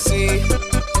 sí, sí.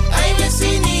 Ay,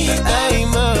 vecinita. Ay,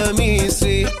 mami,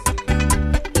 sí.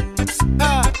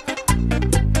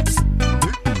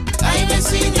 Ay,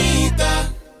 vecinita.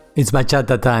 It's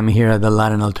bachata time here at the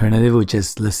Latin Alternative. We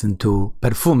just listened to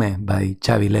Perfume by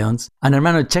Xavi Leons. And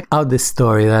hermano, check out this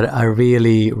story that I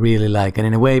really, really like. And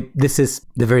in a way, this is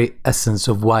the very essence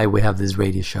of why we have this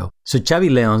radio show. So Xavi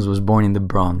Leons was born in the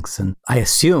Bronx, and I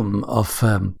assume of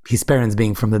his parents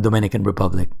being from the Dominican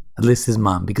Republic. At least his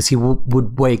mom, because he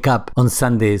would wake up on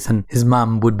Sundays and his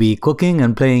mom would be cooking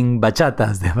and playing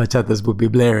bachatas. The bachatas would be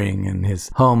blaring in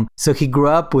his home. So he grew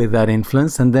up with that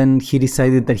influence, and then he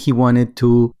decided that he wanted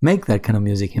to make that kind of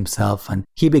music himself, and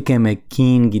he became a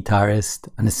keen guitarist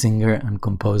and a singer and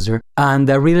composer. And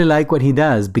I really like what he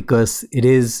does because it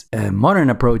is a modern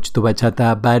approach to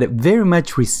bachata, but very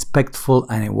much respectful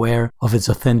and aware of its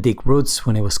authentic roots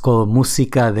when it was called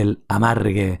música del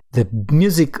amargue, the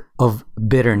music of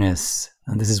bitterness.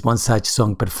 And this is one such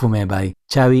song, Perfume by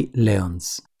Xavi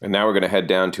Leons. And now we're going to head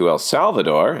down to El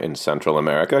Salvador in Central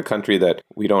America, a country that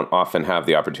we don't often have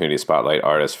the opportunity to spotlight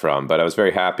artists from. But I was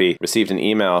very happy, received an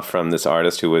email from this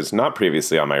artist who was not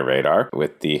previously on my radar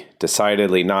with the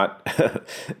decidedly not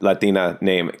Latina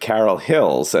name Carol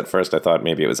Hills. At first I thought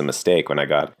maybe it was a mistake when I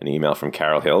got an email from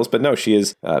Carol Hills. But no, she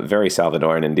is very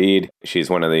Salvadoran indeed.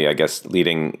 She's one of the, I guess,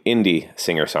 leading indie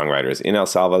singer-songwriters in El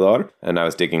Salvador. And I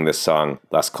was digging this song,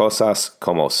 Las Cosas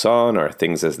Como Son, or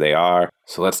Things As They Are.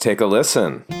 So let's take a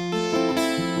listen.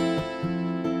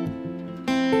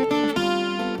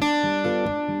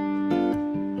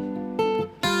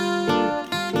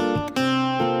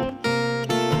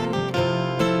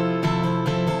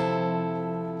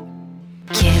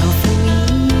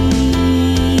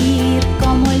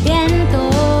 Como el viento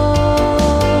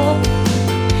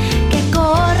que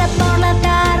corre por la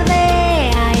tarde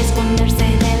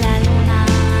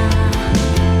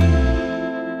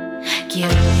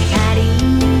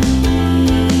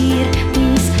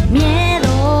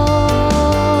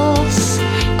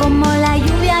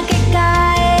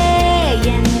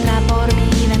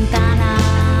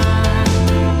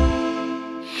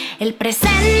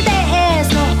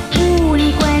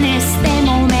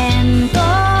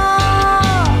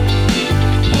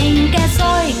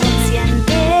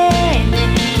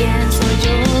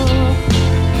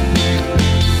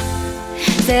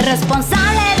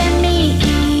responsable de mí,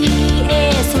 y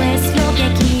eso es lo que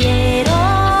quiero.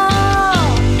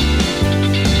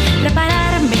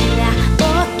 Prepararme de a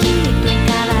poquito en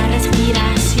cada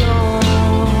respiración.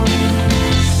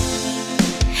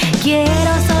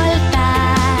 Quiero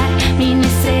soltar mi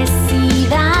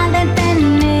necesidad de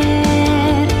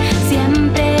tener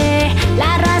siempre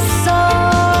la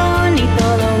razón y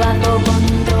todo bajo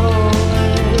control.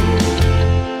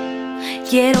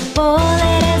 Quiero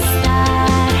poder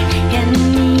estar en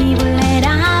mi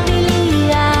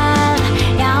vulnerabilidad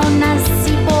y aún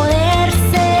así poder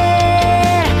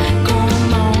ser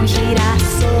como un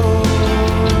girasol.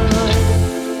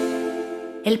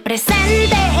 El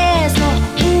presente es lo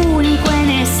único en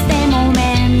este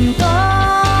momento.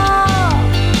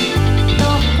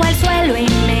 Toco el suelo y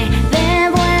me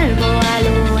devuelvo a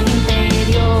lo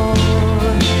interior.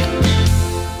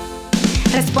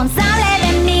 Responsable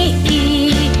de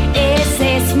mí,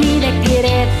 ese es mi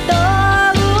decreto.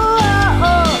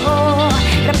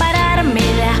 Prepararme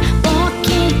de a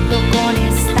poquito con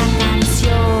esta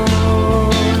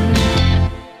canción.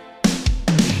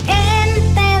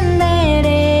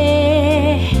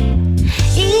 Entenderé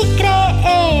y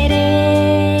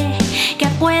creeré que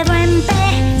puedo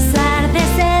empezar de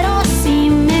cero si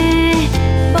me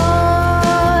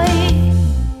voy.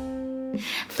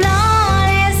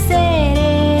 Floreceré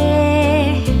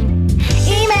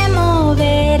y me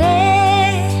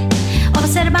moveré,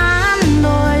 observando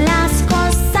las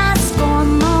cosas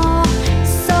como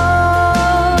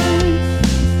son.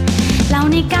 La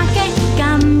única que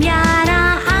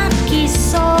cambiará aquí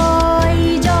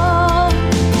soy yo,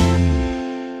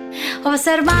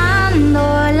 observando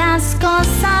las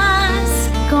cosas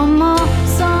como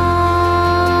son.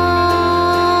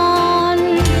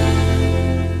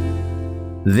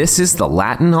 This is the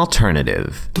Latin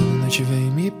alternative. Noite vem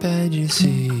e me pede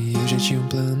se eu já tinha um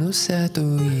plano certo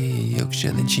e eu que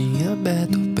já nem tinha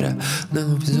aberto pra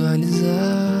não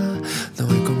visualizar. Não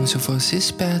é como se eu fosse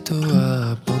esperto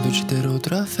a ponto de ter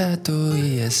outro afeto,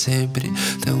 e é sempre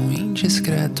tão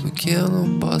indiscreto que eu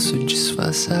não posso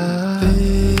disfarçar.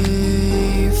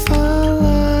 Vem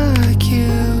falar que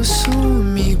eu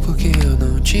sumi porque eu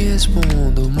não te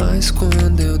respondo, mas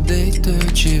quando eu deito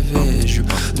eu te vejo.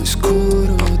 No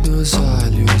escuro dos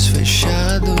olhos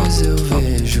fechados eu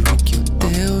vejo que o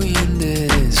teu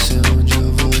endereço é onde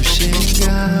eu vou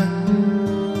chegar.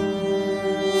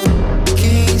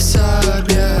 Quem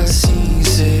sabe assim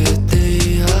cê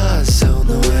tem razão,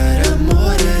 não era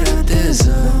amor, era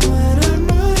tesão.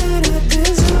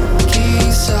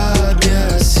 Quem sabe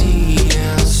assim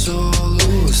é a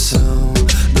solução,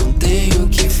 não tenho o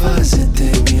que fazer,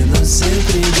 termina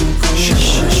sempre no colchão.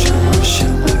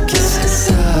 Chama que cê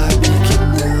sabe que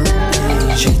não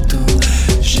tem jeito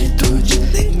de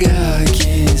negar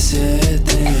que cê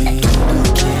tem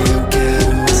tudo que eu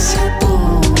quero é ser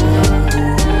bom.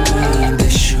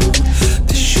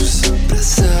 Deixo só pra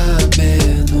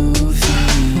saber no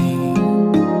fim.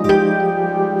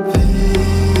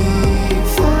 Vem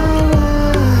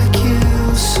falar que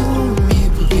eu sumi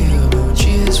porque eu não te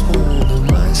respondo,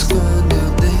 mas quando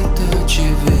eu deito eu te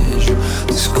vejo.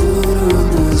 No escuro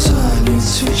dos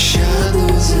olhos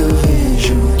fechados eu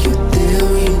vejo que o teu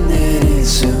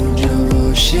endereço é onde eu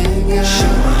vou chegar.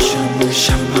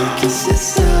 Chama que cê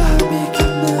sabe que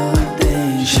não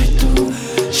tem jeito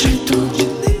de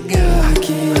negar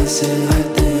que cê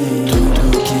tem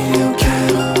tudo que eu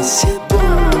quero é ser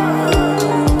bom.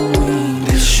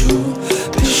 Deixo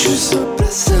só pra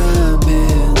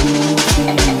saber no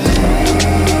fim.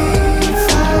 Vem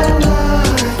falar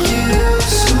que eu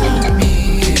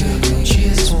sumi, eu não te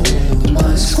respondo,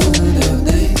 mas quando eu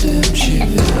deito eu te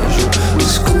vejo. No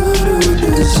escuro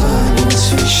dos olhos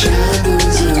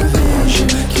fechados eu vejo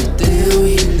que o teu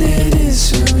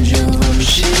endereço é onde eu vou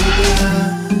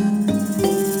chegar.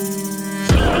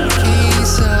 Quem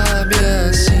sabe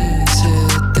assim cê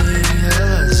tem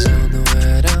razão, não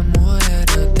era amor,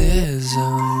 era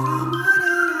tesão.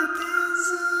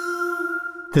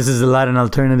 This is the Latin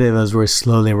alternative as we're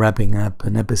slowly wrapping up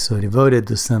an episode devoted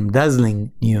to some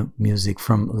dazzling new music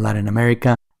from Latin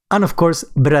America. And of course,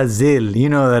 Brazil. You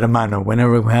know that, hermano,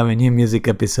 whenever we have a new music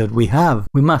episode, we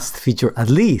must feature at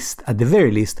the very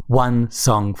least, one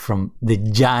song from the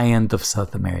giant of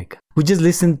South America. We just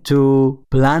listened to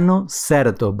Plano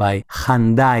Certo by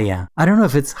Jandaia. I don't know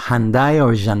if it's Jandaia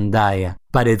or Jandaia,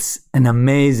 but it's an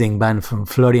amazing band from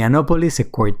Florianópolis, a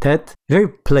quartet, very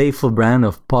playful brand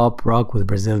of pop rock with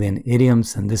Brazilian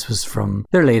idioms, and this was from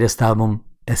their latest album,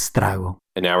 Estrago.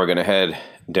 And now we're going to head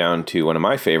down to one of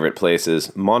my favorite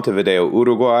places, Montevideo,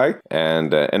 Uruguay,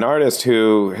 and an artist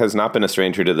who has not been a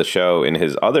stranger to the show in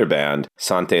his other band,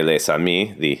 Sanchez Les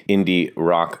Amis, the indie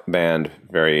rock band,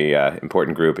 very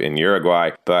important group in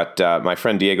Uruguay. But my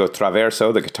friend Diego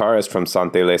Traverso, the guitarist from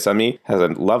Sanchez Les Amis, has a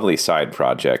lovely side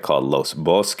project called Los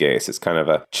Bosques. It's kind of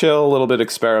a chill, little bit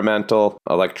experimental,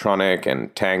 electronic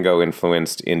and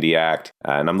tango-influenced indie act.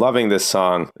 And I'm loving this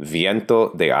song,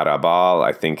 Viento de Arrabal.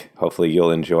 I think hopefully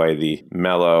you'll enjoy the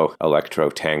mellow electro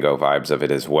tango vibes of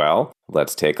it as well.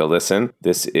 Let's take a listen.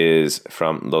 This is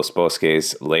from Los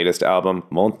Bosques' latest album,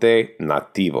 Monte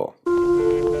Nativo.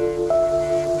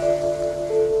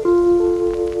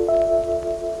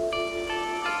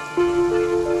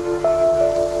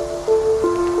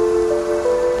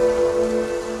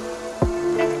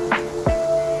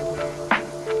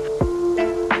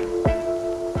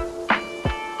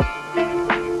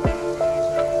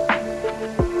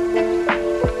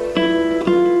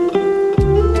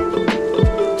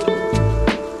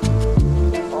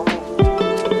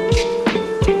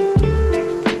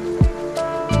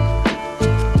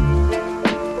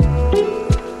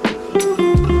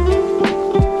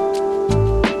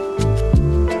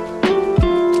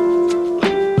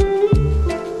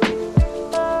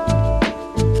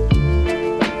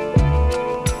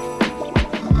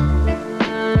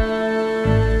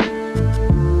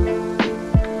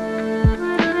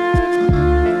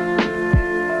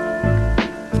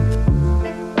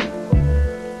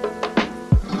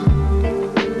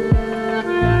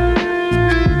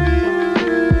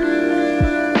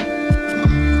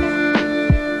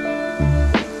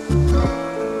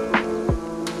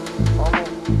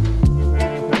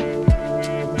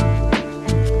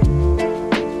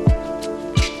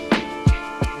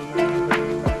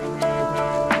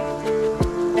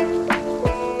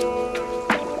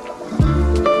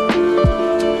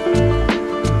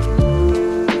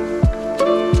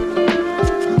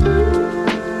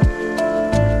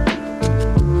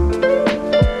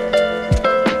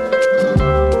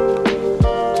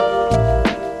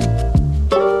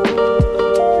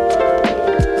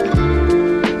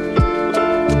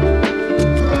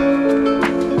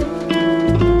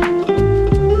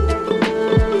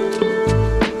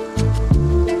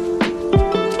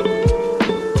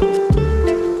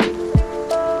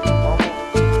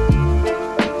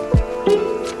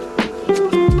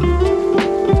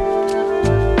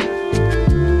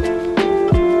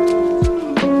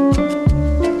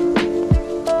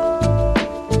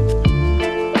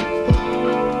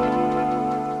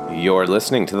 You're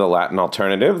listening to The Latin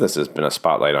Alternative. This has been a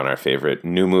spotlight on our favorite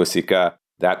new música.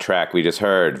 That track we just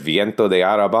heard, Viento de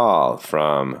Arrabal,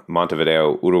 from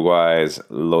Montevideo, Uruguay's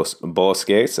Los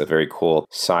Bosques, a very cool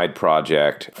side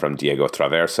project from Diego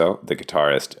Traverso, the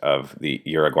guitarist of the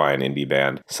Uruguayan indie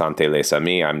band Sanchez Les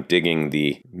Amis. I'm digging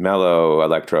the mellow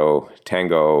electro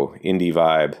tango indie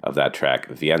vibe of that track,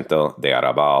 Viento de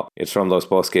Arrabal. It's from Los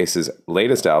Bosques'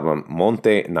 latest album,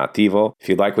 Monte Nativo. If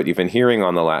you like what you've been hearing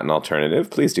on The Latin Alternative,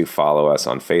 please do follow us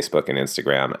on Facebook and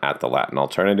Instagram at The Latin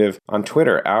Alternative. On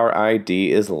Twitter, our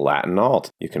ID is Latin Alt.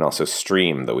 You can also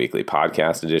stream the weekly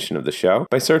podcast edition of the show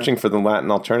by searching for The Latin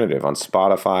Alternative on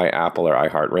Spotify, Apple, or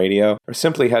iHeartRadio, or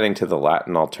simply heading to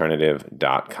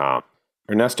thelatinalternative.com.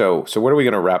 Ernesto, so what are we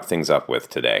going to wrap things up with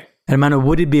today? Hermano,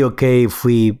 would it be okay if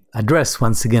we address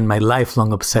once again my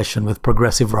lifelong obsession with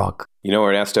progressive rock? You know,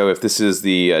 Ernesto, if this is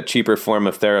the cheaper form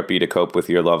of therapy to cope with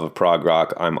your love of prog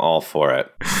rock, I'm all for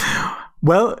it.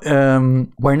 Well,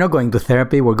 we're not going to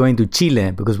therapy. We're going to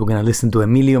Chile because we're going to listen to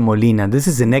Emilio Molina. This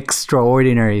is an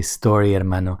extraordinary story,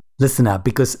 hermano. Listen up,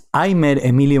 because I met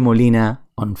Emilio Molina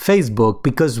on Facebook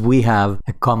because we have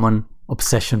a common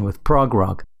obsession with prog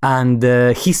rock. And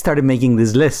he started making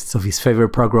these lists of his favorite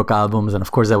prog rock albums. And of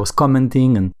course, I was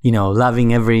commenting and,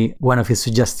 loving every one of his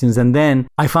suggestions. And then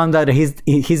I found out he's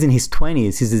in his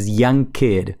 20s. He's this young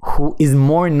kid who is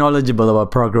more knowledgeable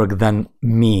about prog rock than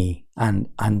me. And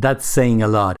that's saying a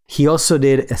lot. He also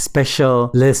did a special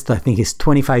list, I think his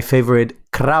 25 favorite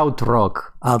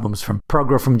krautrock albums from prog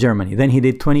rock from Germany. Then he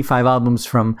did 25 albums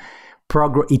from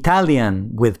Italian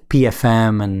with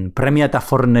PFM and Premiata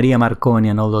Forneria Marconi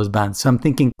and all those bands. So I'm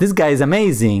thinking, this guy is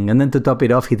amazing. And then to top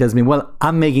it off, he tells me, well,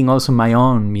 I'm making also my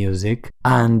own music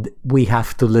and we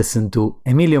have to listen to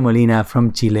Emilio Molina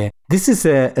from Chile. This is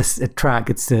a track,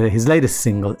 it's his latest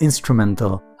single,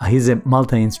 instrumental. He's a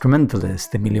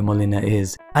multi-instrumentalist, Emilio Molina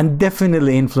is, and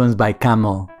definitely influenced by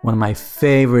Camel, one of my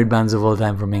favorite bands of all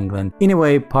time from England. In a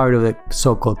way, part of the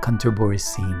so-called contemporary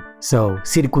scene. So,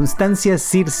 Circunstancias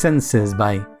Circenses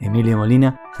by Emilio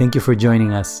Molina. Thank you for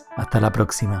joining us. Hasta la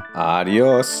próxima.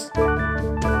 Adiós.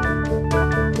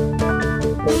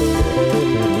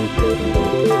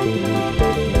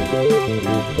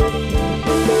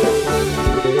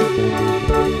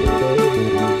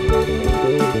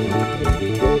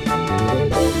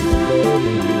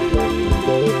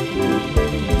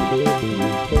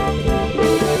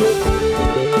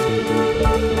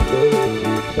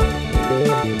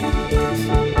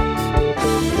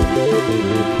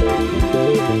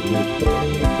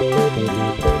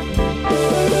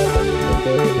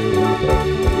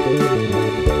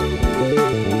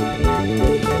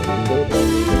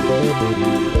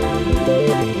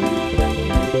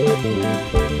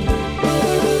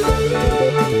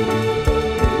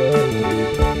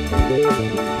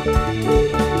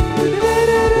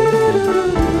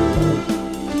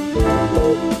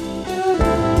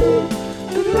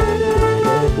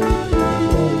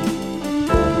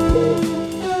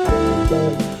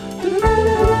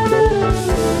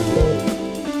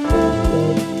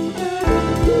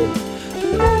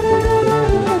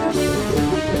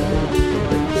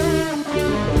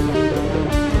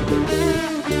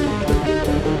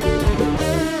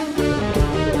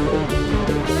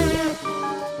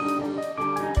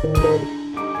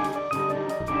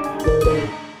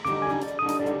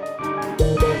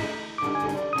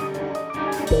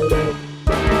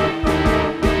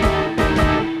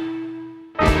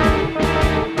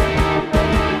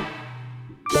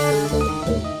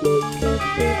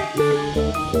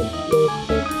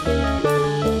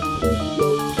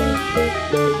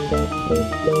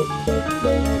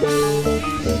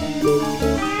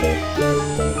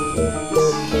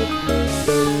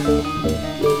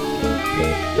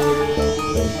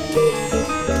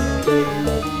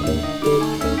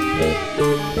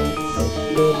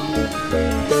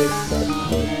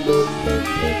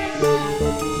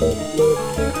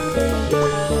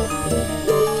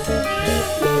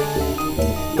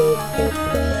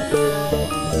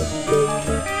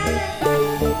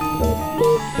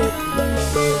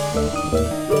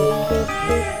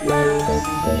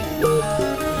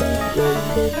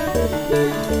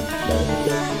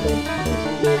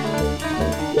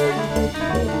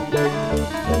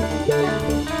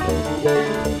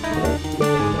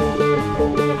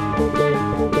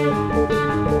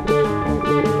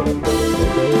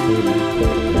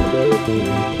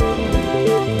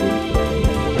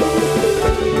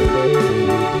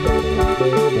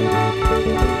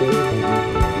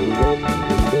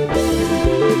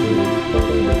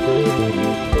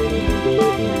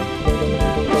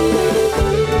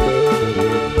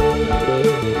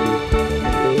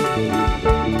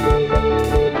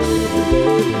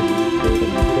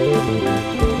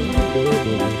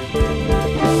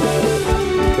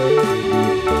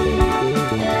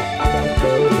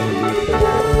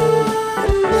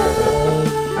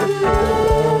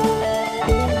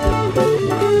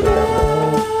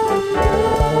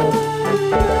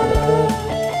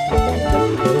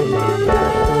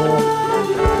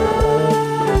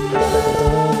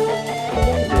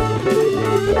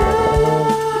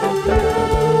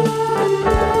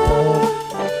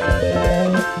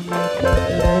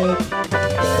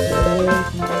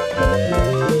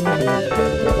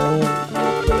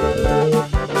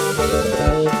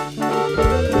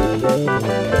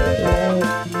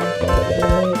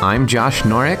 I'm Josh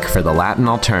Norick for The Latin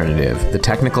Alternative. The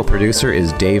technical producer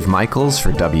is Dave Michaels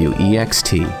for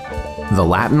WEXT. The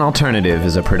Latin Alternative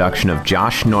is a production of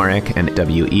Josh Norick and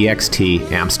WEXT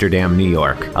Amsterdam, New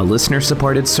York, a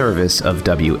listener-supported service of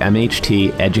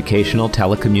WMHT Educational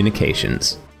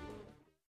Telecommunications.